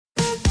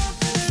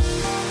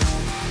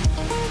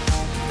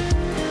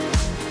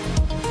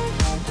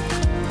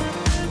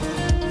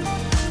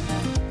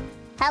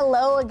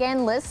Hello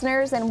again,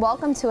 listeners, and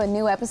welcome to a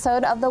new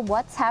episode of the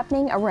What's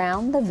Happening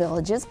Around the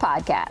Villages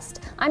podcast.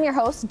 I'm your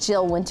host,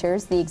 Jill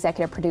Winters, the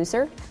executive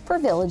producer for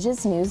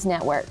Villages News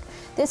Network.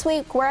 This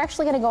week, we're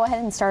actually going to go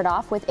ahead and start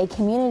off with a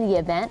community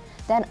event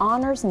that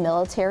honors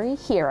military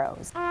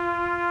heroes.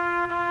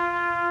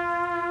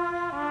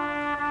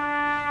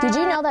 Did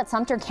you know that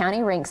Sumter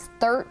County ranks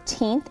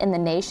 13th in the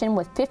nation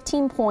with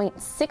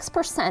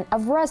 15.6%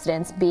 of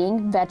residents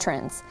being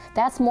veterans?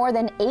 That's more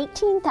than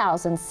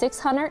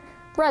 18,600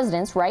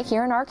 residents right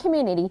here in our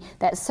community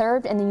that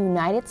served in the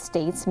United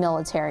States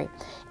military.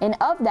 And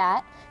of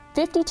that,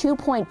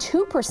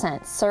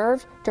 52.2%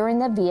 served during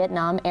the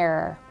Vietnam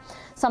era.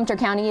 Sumter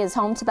County is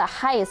home to the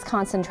highest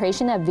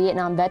concentration of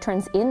Vietnam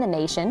veterans in the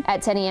nation.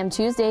 At 10 a.m.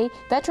 Tuesday,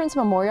 Veterans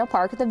Memorial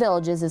Park at the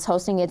Villages is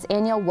hosting its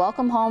annual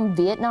Welcome Home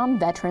Vietnam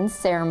Veterans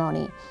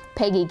Ceremony.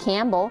 Peggy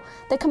Campbell,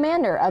 the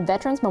commander of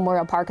Veterans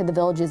Memorial Park at the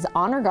Villages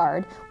Honor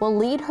Guard, will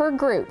lead her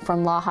group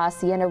from La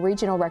Hacienda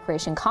Regional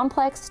Recreation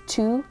Complex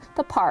to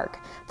the park,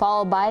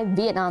 followed by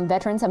Vietnam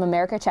Veterans of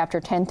America Chapter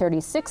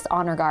 1036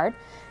 Honor Guard,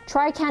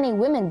 Tri-County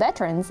Women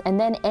Veterans, and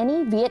then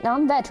any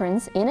Vietnam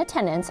veterans in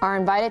attendance are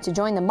invited to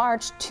join the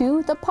march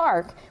to the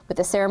park, with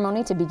the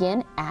ceremony to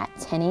begin at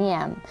 10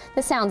 a.m.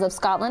 The Sounds of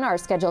Scotland are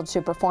scheduled to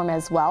perform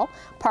as well.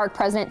 Park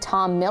President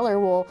Tom Miller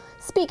will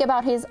speak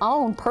about his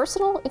own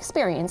personal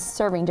experience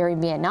serving during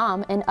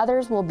Vietnam, and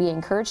others will be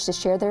encouraged to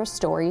share their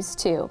stories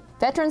too.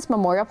 Veterans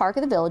Memorial Park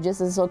of the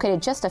Villages is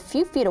located just a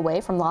few feet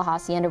away from La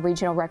Hacienda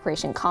Regional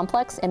Recreation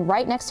Complex and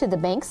right next to the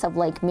banks of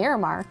Lake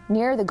Miramar,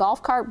 near the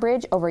golf cart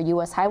bridge over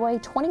U.S. Highway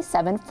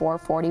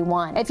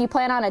 27441. If you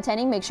plan on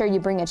attending, make sure you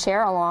bring a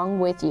chair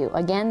along with you.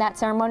 Again, that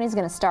ceremony is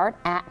going to start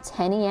at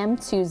 10 a.m.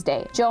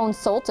 Tuesday. Joan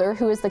Salter,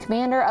 who is the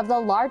commander of the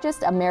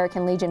largest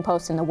American Legion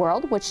post in the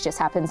world, which just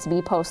happens to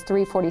be Post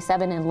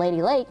 347 in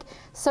Lady Lake,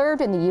 served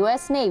in the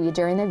U.S. Navy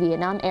during the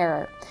Vietnam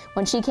era.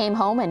 When she came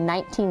home in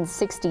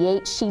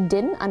 1968, she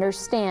didn't understand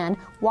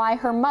why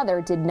her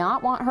mother did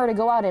not want her to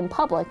go out in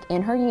public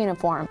in her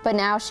uniform. But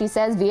now she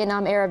says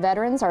Vietnam-era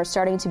veterans are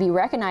starting to be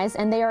recognized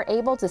and they are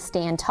able to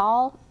stand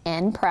tall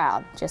and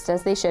proud, just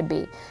as they should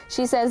be.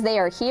 She says they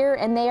are here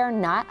and they are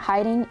not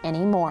hiding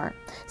anymore.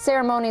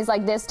 Ceremonies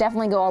like this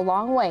definitely go a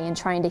long way in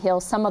trying to heal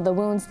some of the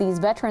wounds these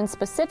veterans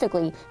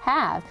specifically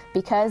have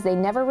because they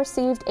never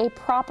received a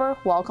proper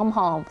welcome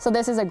home. So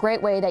this is a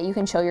great way that you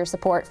can show your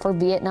support for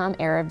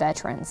Vietnam-era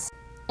veterans.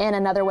 And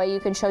another way you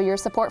can show your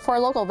support for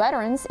local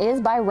veterans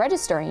is by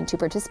registering to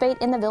participate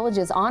in the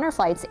Villages Honor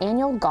Flight's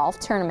annual golf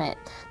tournament.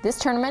 This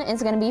tournament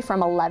is going to be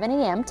from 11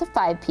 a.m. to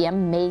 5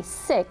 p.m. May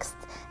 6th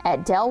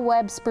at Del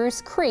Webb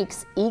Spruce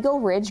Creek's Eagle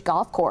Ridge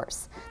Golf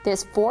Course.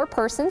 This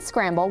 4-person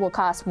scramble will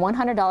cost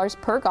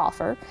 $100 per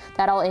golfer.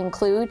 That'll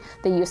include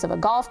the use of a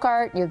golf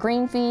cart, your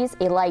green fees,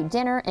 a light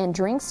dinner, and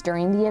drinks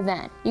during the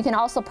event. You can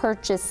also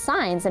purchase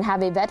signs and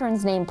have a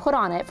veteran's name put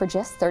on it for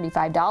just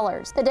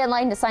 $35. The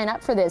deadline to sign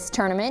up for this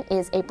tournament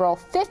is April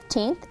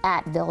 15th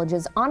at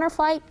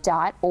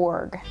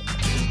villageshonorflight.org.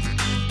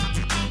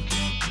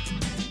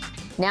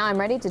 Now I'm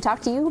ready to talk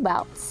to you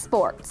about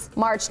sports.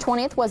 March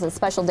 20th was a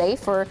special day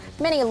for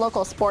many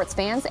local sports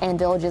fans and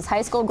Villages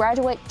High School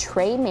graduate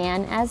Tre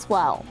Mann as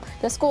well.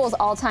 The school's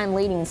all-time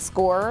leading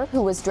scorer,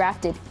 who was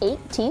drafted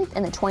 18th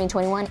in the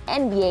 2021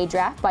 NBA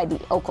draft by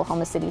the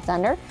Oklahoma City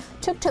Thunder,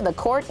 took to the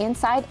court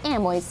inside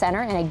Amway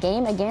Center in a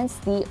game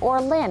against the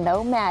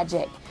Orlando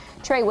Magic.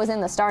 Tre was in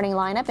the starting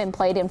lineup and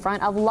played in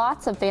front of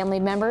lots of family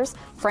members,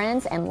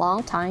 friends, and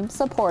longtime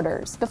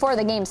supporters. Before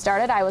the game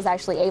started, I was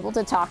actually able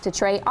to talk to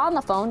Tre on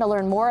the phone to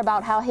learn more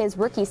about how his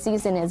rookie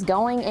season is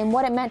going and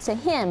what it meant to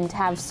him to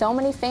have so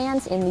many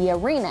fans in the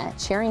arena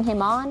cheering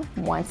him on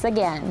once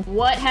again.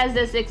 What has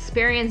this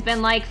experience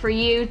been like for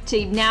you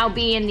to now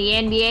be in the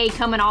NBA,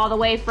 coming all the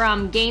way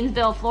from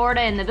Gainesville, Florida,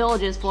 and the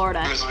Villages,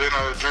 Florida? It's been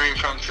a dream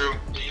come true.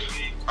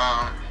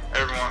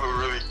 Everyone who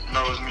really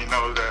knows me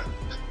knows that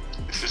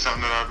this is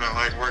something that I've been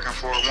working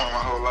for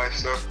my whole life,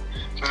 so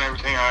it's been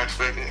everything I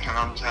expected, and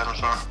I'm just having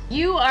fun.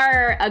 You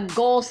are a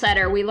goal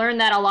setter. We learned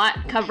that a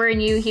lot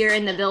covering you here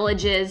in the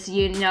Villages.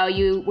 You know,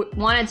 you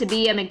wanted to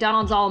be a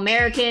McDonald's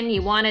All-American,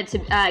 you wanted to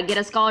get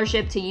a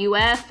scholarship to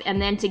UF, and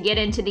then to get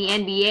into the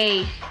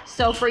NBA.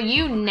 So for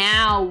you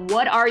now,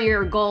 what are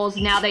your goals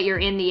now that you're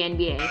in the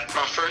NBA?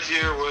 My first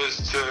year was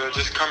to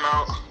just come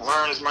out,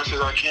 learn as much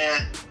as I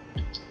can,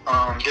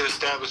 get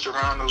established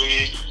around the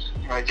league,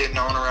 get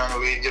known around the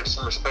league, get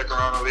some respect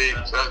around the league.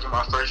 So that's been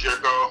my first year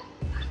goal.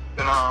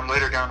 Then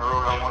later down the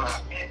road, I want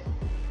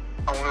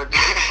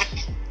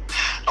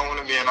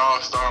to be an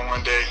all-star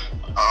one day.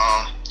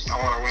 I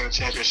want to win a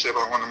championship.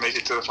 I want to make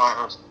it to the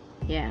finals.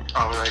 Yeah.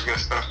 All of that good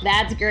stuff.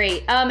 That's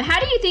great. How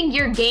do you think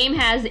your game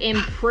has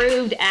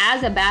improved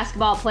as a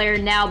basketball player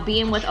now,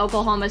 being with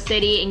Oklahoma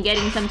City and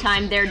getting some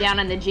time there down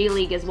in the G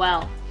League as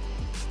well?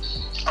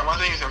 I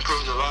think it's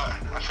improved a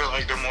lot. I feel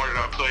like the more that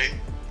I play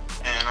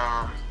and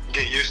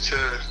get used to,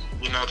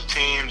 the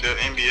team, the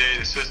NBA,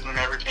 the system, and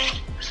everything,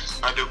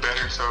 I do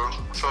better. So I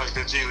feel like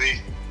the G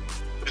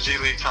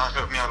League time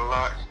helped me out a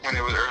lot when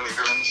it was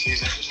earlier in the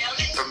season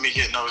of me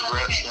getting those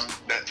reps and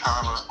that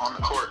time on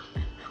the court.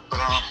 But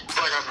I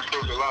feel like I've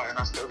improved a lot, and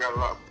I still got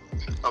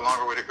a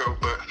longer way to go,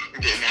 but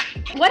I'm getting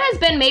there. What has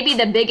been maybe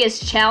the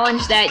biggest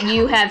challenge that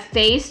you have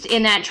faced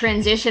in that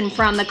transition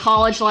from the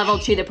college level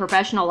to the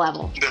professional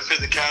level? The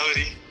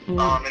physicality, and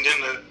then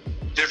the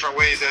different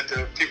ways that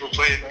the people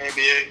play in the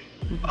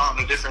NBA,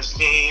 the different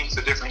schemes,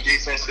 the different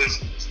defenses,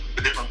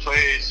 the different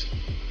plays.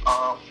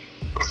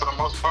 But for the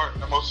most part,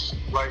 the most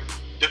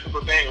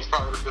difficult thing was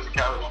probably the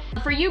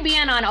physicality. For you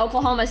being on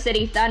Oklahoma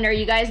City Thunder,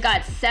 you guys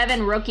got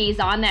 7 rookies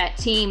on that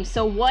team.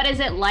 So what is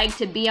it like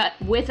to be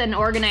with an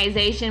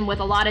organization with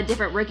a lot of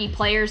different rookie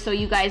players so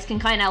you guys can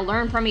kind of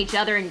learn from each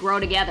other and grow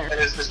together? And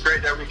it's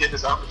great that we get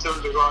this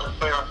opportunity to go out and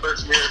play our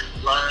first year,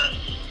 learn,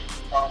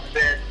 and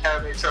then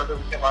having each other,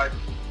 we can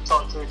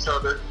talk to each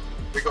other.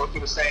 We go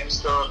through the same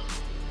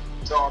stuff.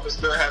 So it's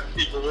good having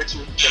people with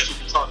you that you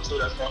can talk to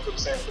that's going through the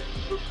same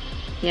thing.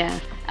 Yeah,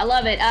 I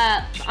love it.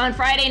 On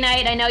Friday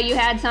night, I know you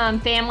had some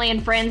family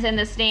and friends in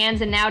the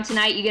stands, and now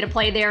tonight you get to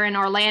play there in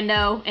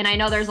Orlando, and I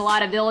know there's a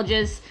lot of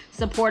Villages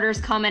supporters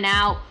coming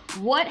out.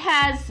 What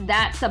has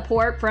that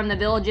support from the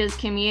Villages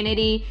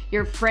community,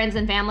 your friends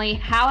and family,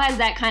 how has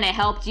that kind of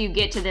helped you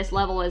get to this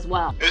level as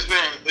well? It's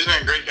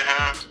been great to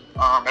have.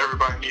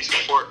 Everybody needs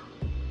support.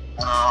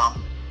 I've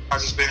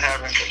just been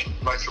having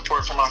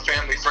support from my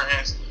family,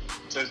 friends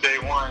since day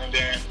one, and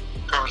then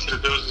coming to the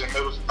Villages in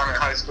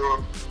high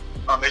school.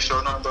 They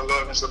showed nothing but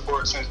love and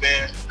support since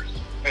then.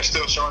 They're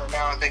still showing it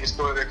now. I think it's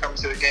cool that they're coming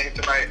to the game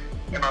tonight.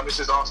 And it's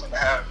just awesome to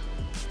have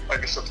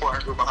a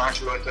supporting group behind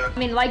you like that. I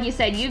mean, like you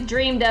said, you've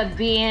dreamed of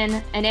being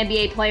an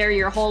NBA player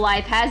your whole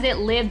life. Has it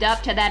lived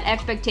up to that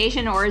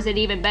expectation, or is it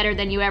even better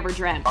than you ever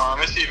dreamt?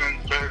 It's even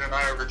better than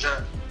I ever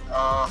dreamt.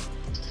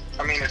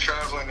 The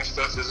traveling and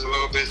stuff is a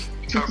little bit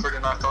tougher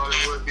than I thought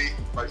it would be.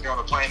 You're on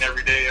a plane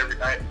every day, every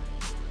night.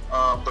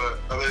 But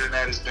other than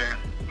that, it's been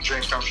a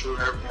dream come true,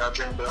 everything I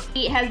dreamed of.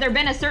 Has there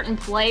been a certain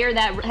player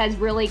that has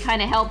really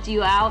kind of helped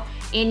you out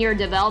in your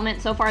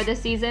development so far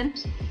this season?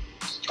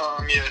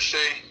 Yeah, Shay.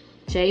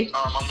 Shay?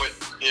 I'm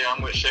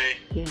with Shay.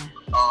 Yeah.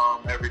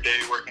 Every day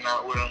working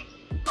out with him.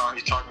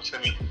 He's talking to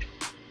me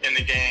in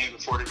the game,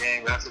 before the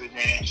game, after the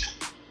games.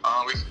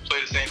 We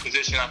play the same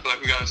position. I feel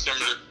like we got a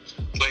similar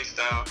play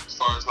style as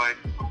far as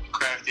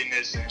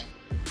craftiness and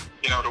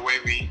the way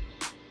we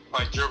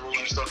dribble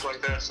and stuff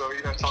like that. So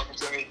he's been talking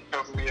to me,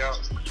 helping me out.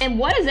 And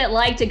what is it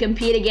like to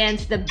compete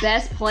against the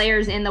best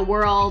players in the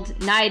world,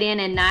 night in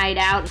and night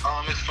out? It's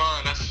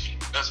fun.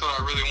 That's what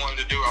I really wanted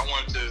to do. I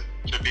wanted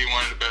to be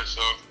one of the best.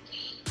 So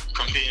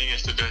competing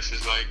against the best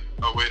is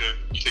a way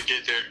to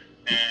get there,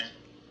 and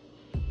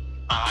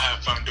I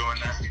have fun doing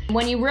that.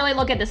 When you really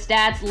look at the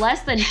stats,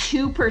 less than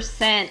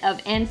 2% of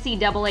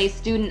NCAA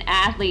student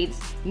athletes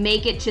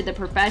make it to the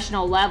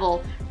professional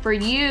level. For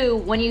you,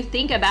 when you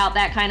think about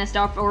that kind of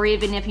stuff, or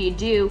even if you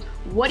do,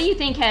 what do you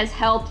think has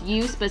helped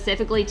you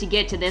specifically to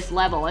get to this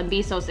level and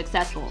be so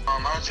successful? I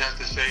just have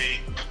to say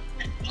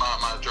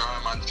my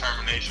drive, my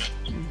determination.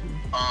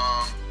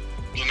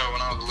 When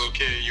I was a little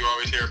kid, you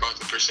always hear about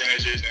the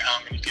percentages and how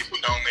many people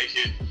don't make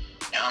it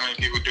and how many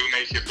people do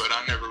make it, but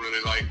I never really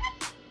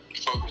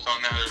focused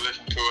on that or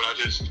listened to it. I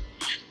just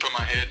put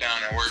my head down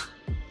and work,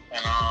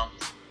 and I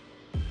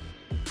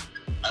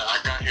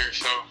got here,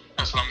 so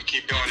that's what I'm gonna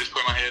keep doing. Just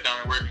put my head down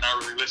and work, and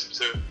not really listen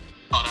to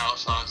all the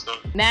outside stuff.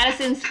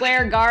 Madison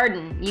Square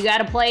Garden, you got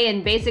to play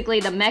in basically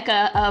the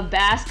mecca of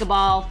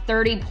basketball.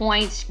 30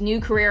 points, new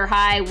career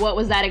high. What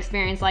was that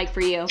experience like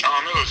for you? It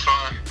was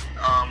fun.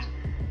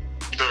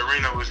 The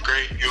arena was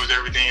great. It was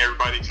everything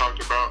everybody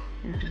talked about.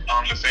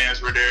 The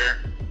fans were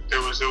there. It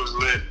was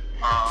lit.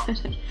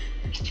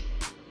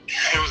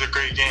 It was a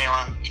great game.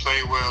 I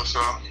played well, so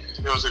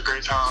it was a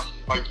great time.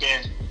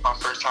 Being my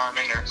first time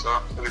in there,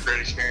 so it was a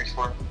great experience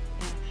for me.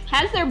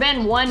 Has there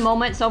been one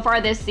moment so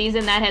far this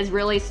season that has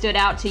really stood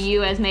out to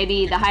you as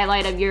maybe the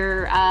highlight of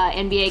your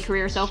NBA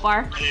career so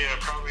far? Yeah,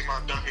 probably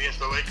my dunk against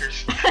the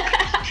Lakers.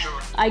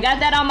 Sure. I got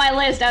that on my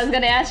list. I was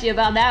going to ask you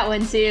about that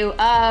one too.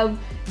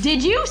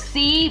 Did you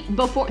see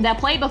before that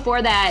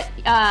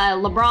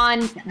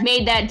LeBron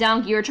made that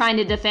dunk? You were trying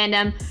to defend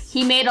him.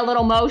 He made a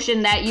little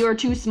motion that you were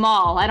too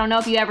small. I don't know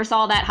if you ever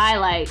saw that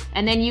highlight.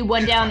 And then you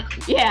went down.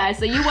 Yeah,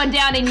 so you went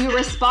down and you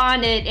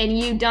responded and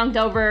you dunked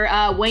over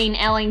Wayne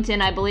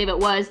Ellington, I believe it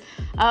was.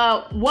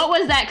 What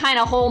was that kind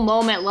of whole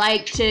moment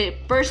like to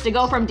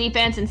go from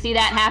defense and see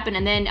that happen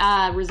and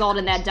then result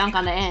in that dunk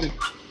on the end?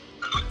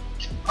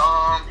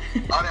 I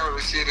didn't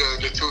really see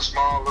the too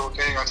small little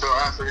thing until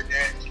after the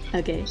game.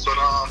 Okay. But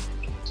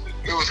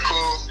it was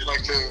cool,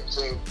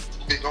 to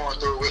be going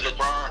through it with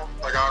LeBron.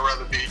 I'd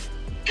rather be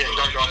getting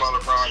dunked on by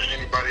LeBron than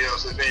anybody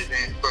else, if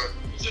anything. But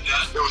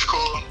it was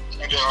cool.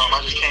 And then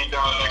I just came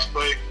down the next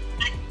play,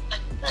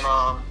 and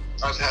I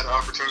just had the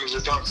opportunity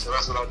to dunk, so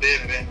that's what I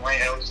did. And then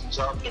Wayne Ellington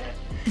jumped, and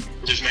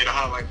it just made a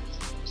highlight.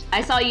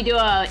 I saw you do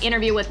an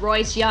interview with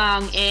Royce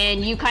Young,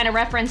 and you kind of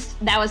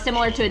referenced that was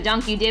similar to a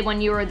dunk you did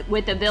when you were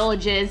with the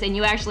Villages, and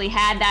you actually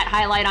had that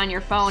highlight on your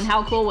phone.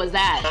 How cool was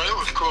that? It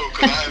was cool,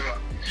 because I haven't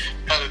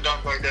had a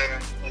dunk like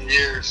that in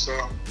years, so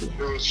it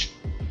was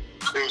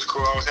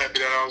cool. I was happy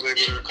that I was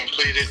able to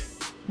complete it,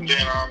 Then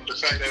the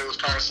fact that it was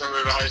kind of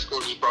similar to high school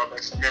just brought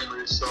back some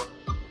memories. So.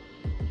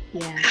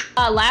 Yeah.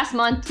 Last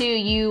month, too,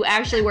 you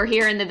actually were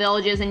here in the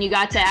Villages and you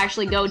got to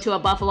actually go to a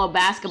Buffalo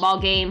basketball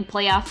game,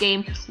 playoff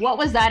game. What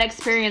was that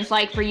experience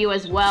like for you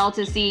as well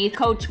to see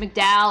Coach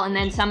McDowell and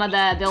then some of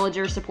the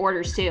Villager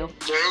supporters, too?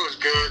 Yeah, it was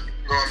good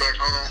going back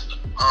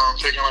home,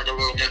 taking like a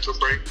little mental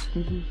break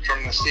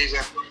from the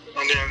season.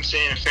 And then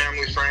seeing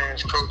family,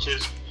 friends,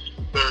 coaches,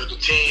 the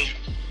team,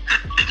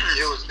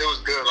 it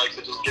was good, like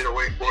to just get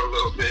away for a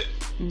little bit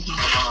and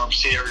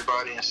see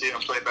everybody and see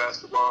them play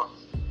basketball.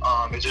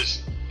 It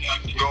just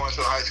going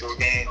to a high school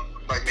game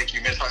like make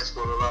you miss high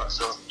school a lot,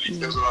 so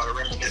there was a lot of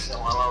reminiscing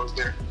while I was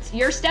there.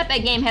 Your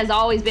step-back game has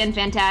always been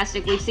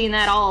fantastic. We've seen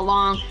that all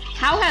along.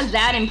 How has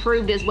that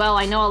improved as well?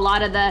 I know a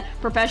lot of the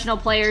professional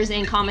players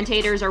and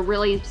commentators are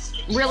really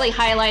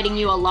highlighting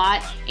you a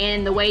lot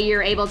in the way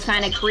you're able to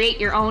kind of create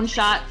your own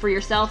shot for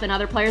yourself and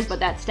other players, but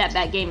that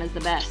step-back game is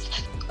the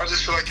best. I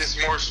just feel like it's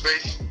more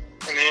space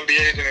in the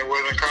NBA than it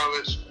was in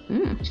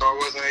college, so I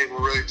wasn't able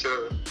really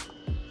to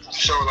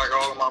show like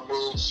all of my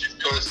moves,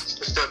 because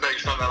the step back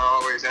is something that I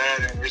always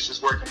had, and it's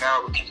just working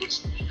out because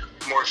it's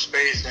more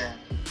space and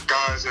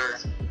guys are,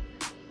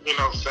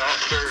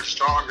 faster,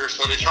 stronger,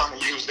 so they're trying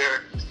to use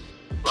their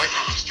like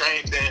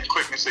strength and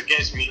quickness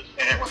against me.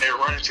 And when they're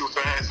running too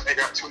fast and they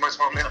got too much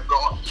momentum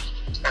going,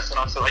 that's when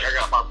I feel like I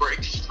got my break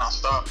and I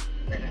stop.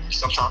 And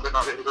sometimes they're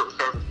not able to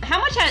recover. How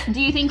much do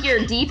you think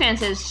your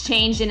defense has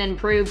changed and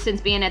improved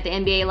since being at the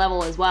NBA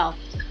level as well?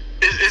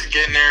 It's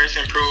getting there. It's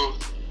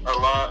improved a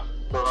lot,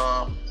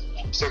 but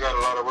still got a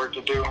lot of work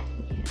to do,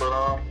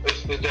 but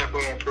it's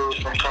definitely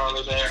improved from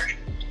college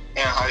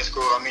and high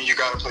school. I mean, you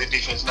got to play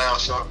defense now,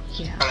 so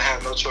I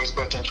have no choice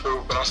but to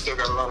improve, but I still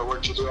got a lot of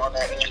work to do on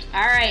that end.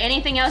 All right,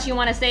 anything else you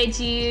want to say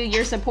to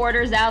your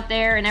supporters out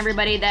there and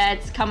everybody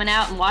that's coming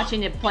out and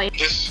watching you play?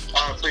 Just,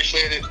 I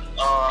appreciate it.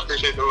 I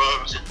appreciate the love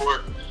and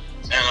support,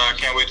 and I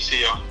can't wait to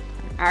see y'all.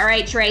 All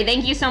right, Trey,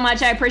 thank you so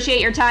much. I appreciate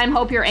your time.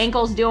 Hope your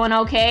ankle's doing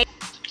okay.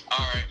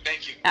 All right,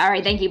 thank you. All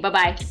right, thank you.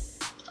 Bye-bye.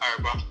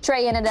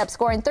 Tre ended up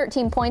scoring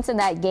 13 points in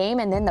that game,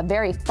 and then the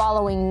very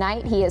following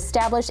night, he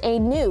established a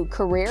new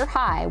career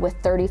high with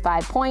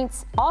 35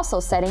 points, also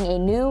setting a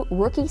new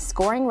rookie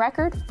scoring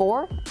record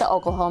for the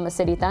Oklahoma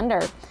City Thunder.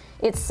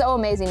 It's so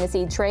amazing to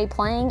see Tre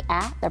playing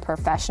at the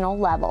professional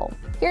level.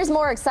 Here's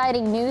more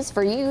exciting news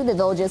for you. The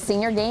Villages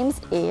Senior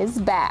Games is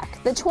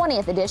back. The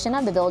 20th edition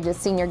of the Villages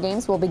Senior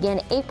Games will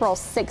begin April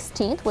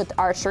 16th with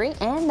archery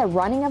and the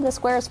running of the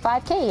Squares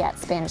 5K at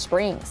Spanish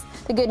Springs.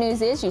 The good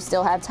news is you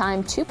still have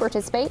time to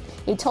participate.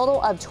 A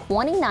total of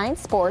 29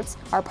 sports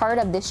are part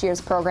of this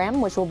year's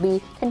program, which will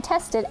be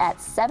contested at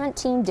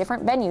 17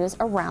 different venues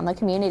around the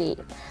community.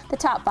 The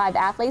top 5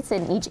 athletes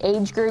in each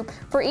age group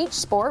for each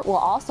sport will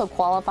also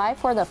qualify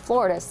for the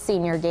Florida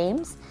Senior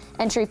Games.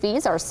 Entry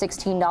fees are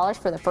 $16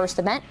 for the first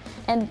event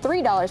and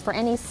 $3 for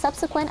any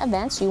subsequent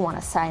events you want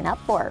to sign up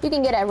for. You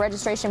can get a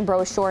registration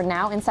brochure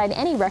now inside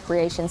any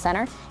recreation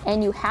center,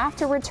 and you have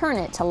to return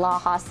it to La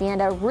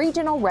Hacienda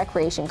Regional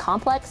Recreation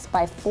Complex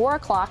by 4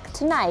 o'clock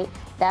tonight.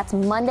 That's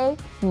Monday,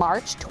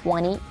 March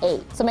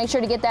 28th. So make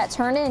sure to get that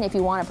turned in if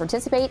you want to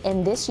participate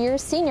in this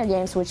year's Senior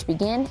Games, which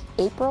begin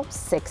April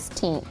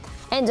 16th.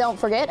 And don't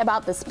forget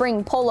about the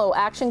spring polo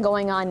action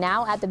going on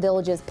now at the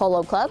Villages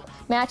Polo Club.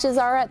 Matches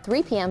are at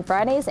 3 p.m.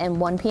 Fridays and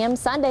 1 p.m.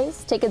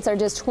 Sundays. Tickets are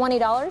just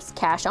 $20,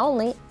 cash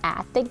only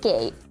at the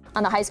gate.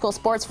 On the high school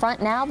sports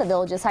front now, the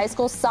Villages High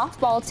School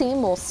softball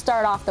team will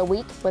start off the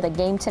week with a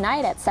game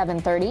tonight at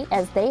 7:30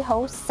 as they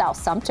host South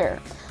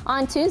Sumter.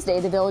 On Tuesday,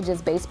 the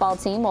Villages baseball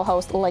team will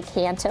host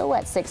Lecanto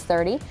at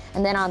 6:30,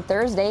 and then on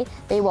Thursday,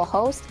 they will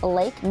host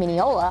Lake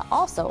Mineola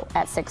also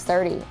at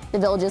 6:30. The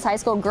Villages High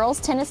School girls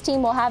tennis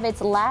team will have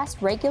its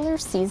last regular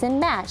season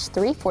match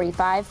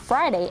 3:45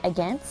 Friday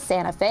against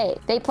Santa Fe.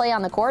 They play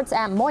on the courts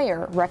at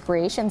Moyer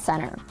Recreation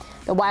Center.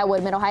 The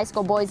Wildwood Middle High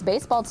School boys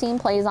baseball team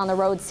plays on the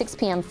road 6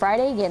 p.m.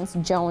 Friday against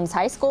Jones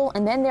High School,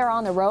 and then they're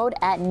on the road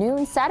at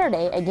noon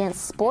Saturday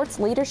against Sports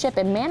Leadership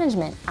and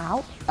Management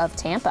out of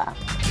Tampa.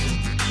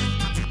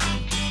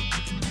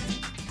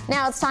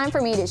 Now it's time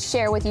for me to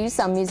share with you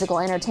some musical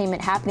entertainment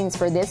happenings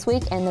for this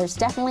week, and there's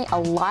definitely a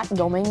lot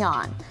going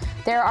on.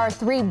 There are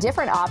 3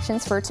 different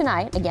options for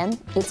tonight. Again,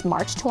 it's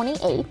March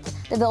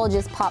 28th. The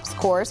Villages Pops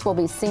Chorus will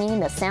be singing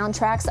the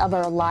soundtracks of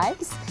our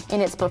lives in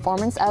its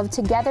performance of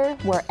Together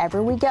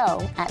Wherever We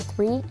Go at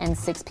 3 and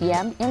 6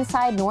 p.m.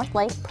 inside North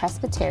Lake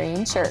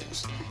Presbyterian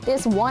Church.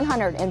 This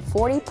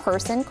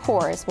 140-person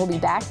chorus will be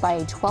backed by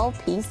a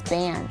 12-piece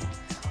band.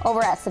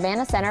 Over at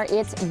Savannah Center,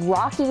 it's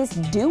Rocky's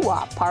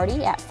Doo-Wop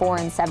Party at 4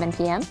 and 7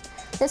 p.m.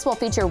 This will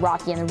feature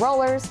Rocky and the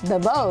Rollers, the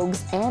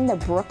Vogues, and the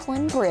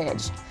Brooklyn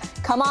Bridge.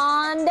 Come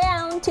on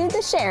down to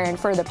the Sharon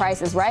for The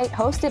Price is Right,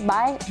 hosted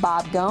by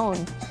Bob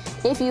Gone.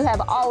 If you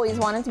have always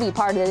wanted to be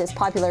part of this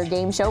popular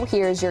game show,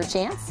 here's your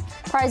chance.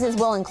 Prizes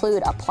will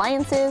include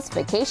appliances,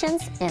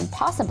 vacations, and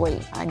possibly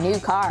a new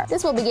car.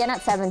 This will begin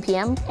at 7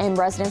 p.m., and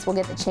residents will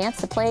get the chance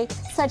to play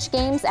such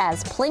games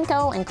as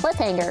Plinko and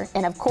Cliffhanger,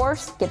 and of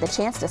course, get the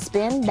chance to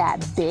spin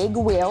that big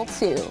wheel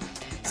too.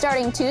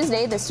 Starting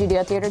Tuesday, the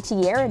Studio Theater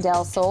Tierra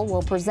del Sol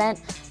will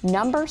present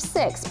Number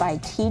 6 by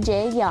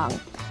T.J. Young.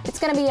 It's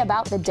going to be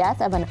about the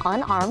death of an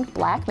unarmed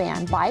black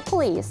man by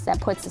police that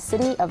puts the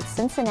city of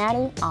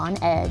Cincinnati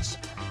on edge.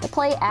 The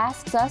play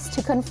asks us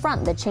to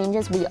confront the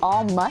changes we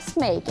all must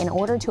make in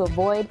order to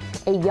avoid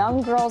a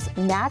young girl's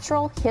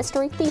natural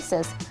history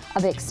thesis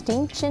of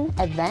Extinction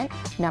Event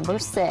Number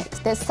 6.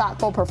 This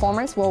thoughtful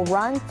performance will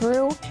run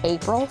through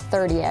April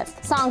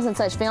 30th. Songs in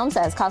such films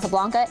as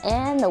Casablanca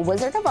and The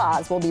Wizard of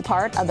Oz will be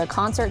part of the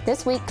concert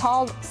this week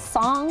called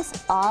Songs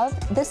of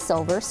the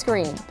Silver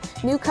Screen.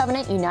 New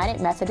Covenant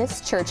United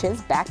Methodist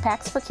Church's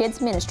Backpacks for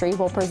Kids Ministry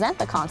will present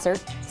the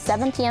concert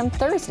 7 p.m.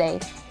 Thursday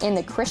in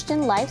the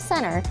Christian Life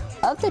Center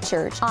of the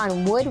church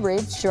on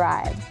Woodridge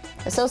Drive.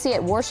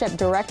 Associate Worship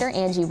Director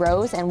Angie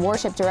Rose and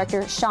Worship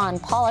Director Sean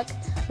Pollock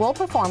will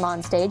perform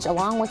on stage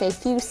along with a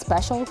few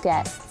special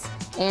guests.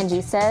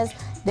 Angie says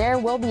there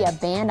will be a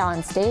band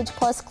on stage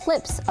plus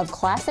clips of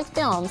classic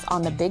films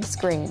on the big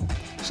screen.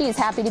 She is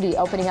happy to be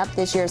opening up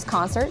this year's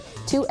concert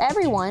to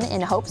everyone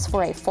in hopes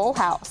for a full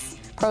house.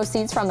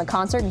 Proceeds from the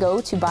concert go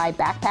to buy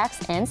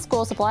backpacks and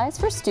school supplies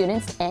for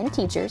students and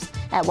teachers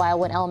at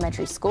Wildwood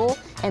Elementary School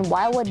and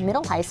Wildwood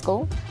Middle High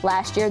School.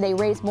 Last year, they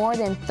raised more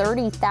than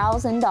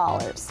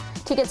 $30,000.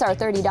 Tickets are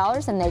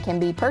 $30 and they can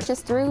be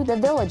purchased through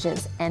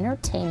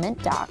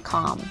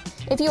thevillagesentertainment.com.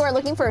 If you are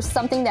looking for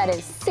something that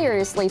is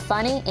seriously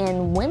funny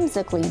and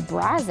whimsically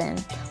brazen,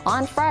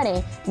 on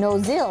Friday,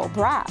 Nozil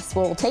Brass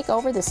will take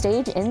over the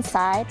stage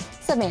inside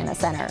Savannah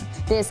Center.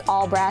 This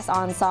all-brass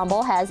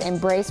ensemble has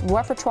embraced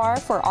repertoire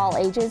for all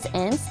ages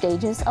and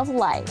stages of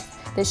life.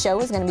 The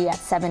show is going to be at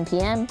 7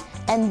 p.m.,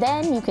 and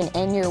then you can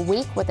end your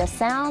week with the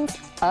sounds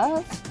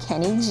of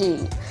Kenny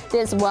G.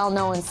 This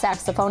well-known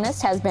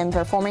saxophonist has been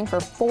performing for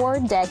 4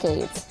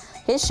 decades.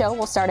 His show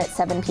will start at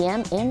 7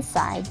 p.m.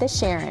 inside the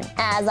Sharon.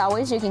 As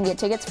always, you can get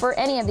tickets for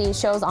any of these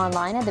shows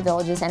online at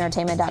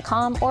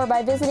thevillagesentertainment.com or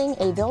by visiting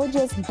a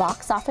Village's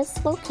box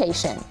office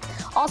location.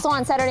 Also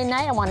on Saturday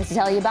night, I wanted to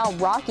tell you about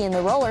Rocky and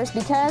the Rollers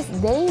because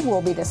they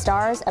will be the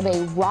stars of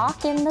a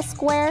Rock in the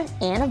Square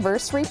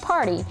anniversary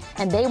party,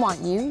 and they want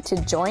you to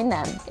join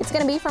them. It's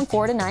going to be from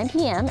 4 to 9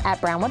 p.m.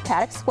 at Brownwood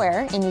Paddock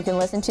Square, and you can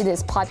listen to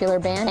this popular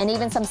band and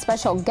even some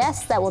special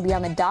guests that will be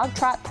on the dog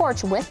trot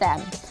porch with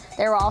them.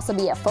 There will also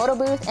be a photo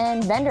booth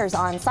and vendors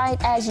on site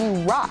as you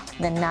rock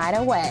the night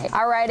away.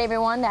 All right,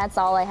 everyone, that's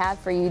all I have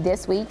for you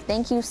this week.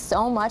 Thank you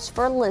so much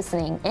for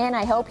listening, and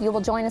I hope you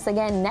will join us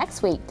again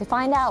next week to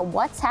find out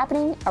what's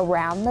happening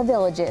around the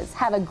Villages.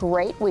 Have a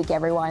great week,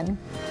 everyone.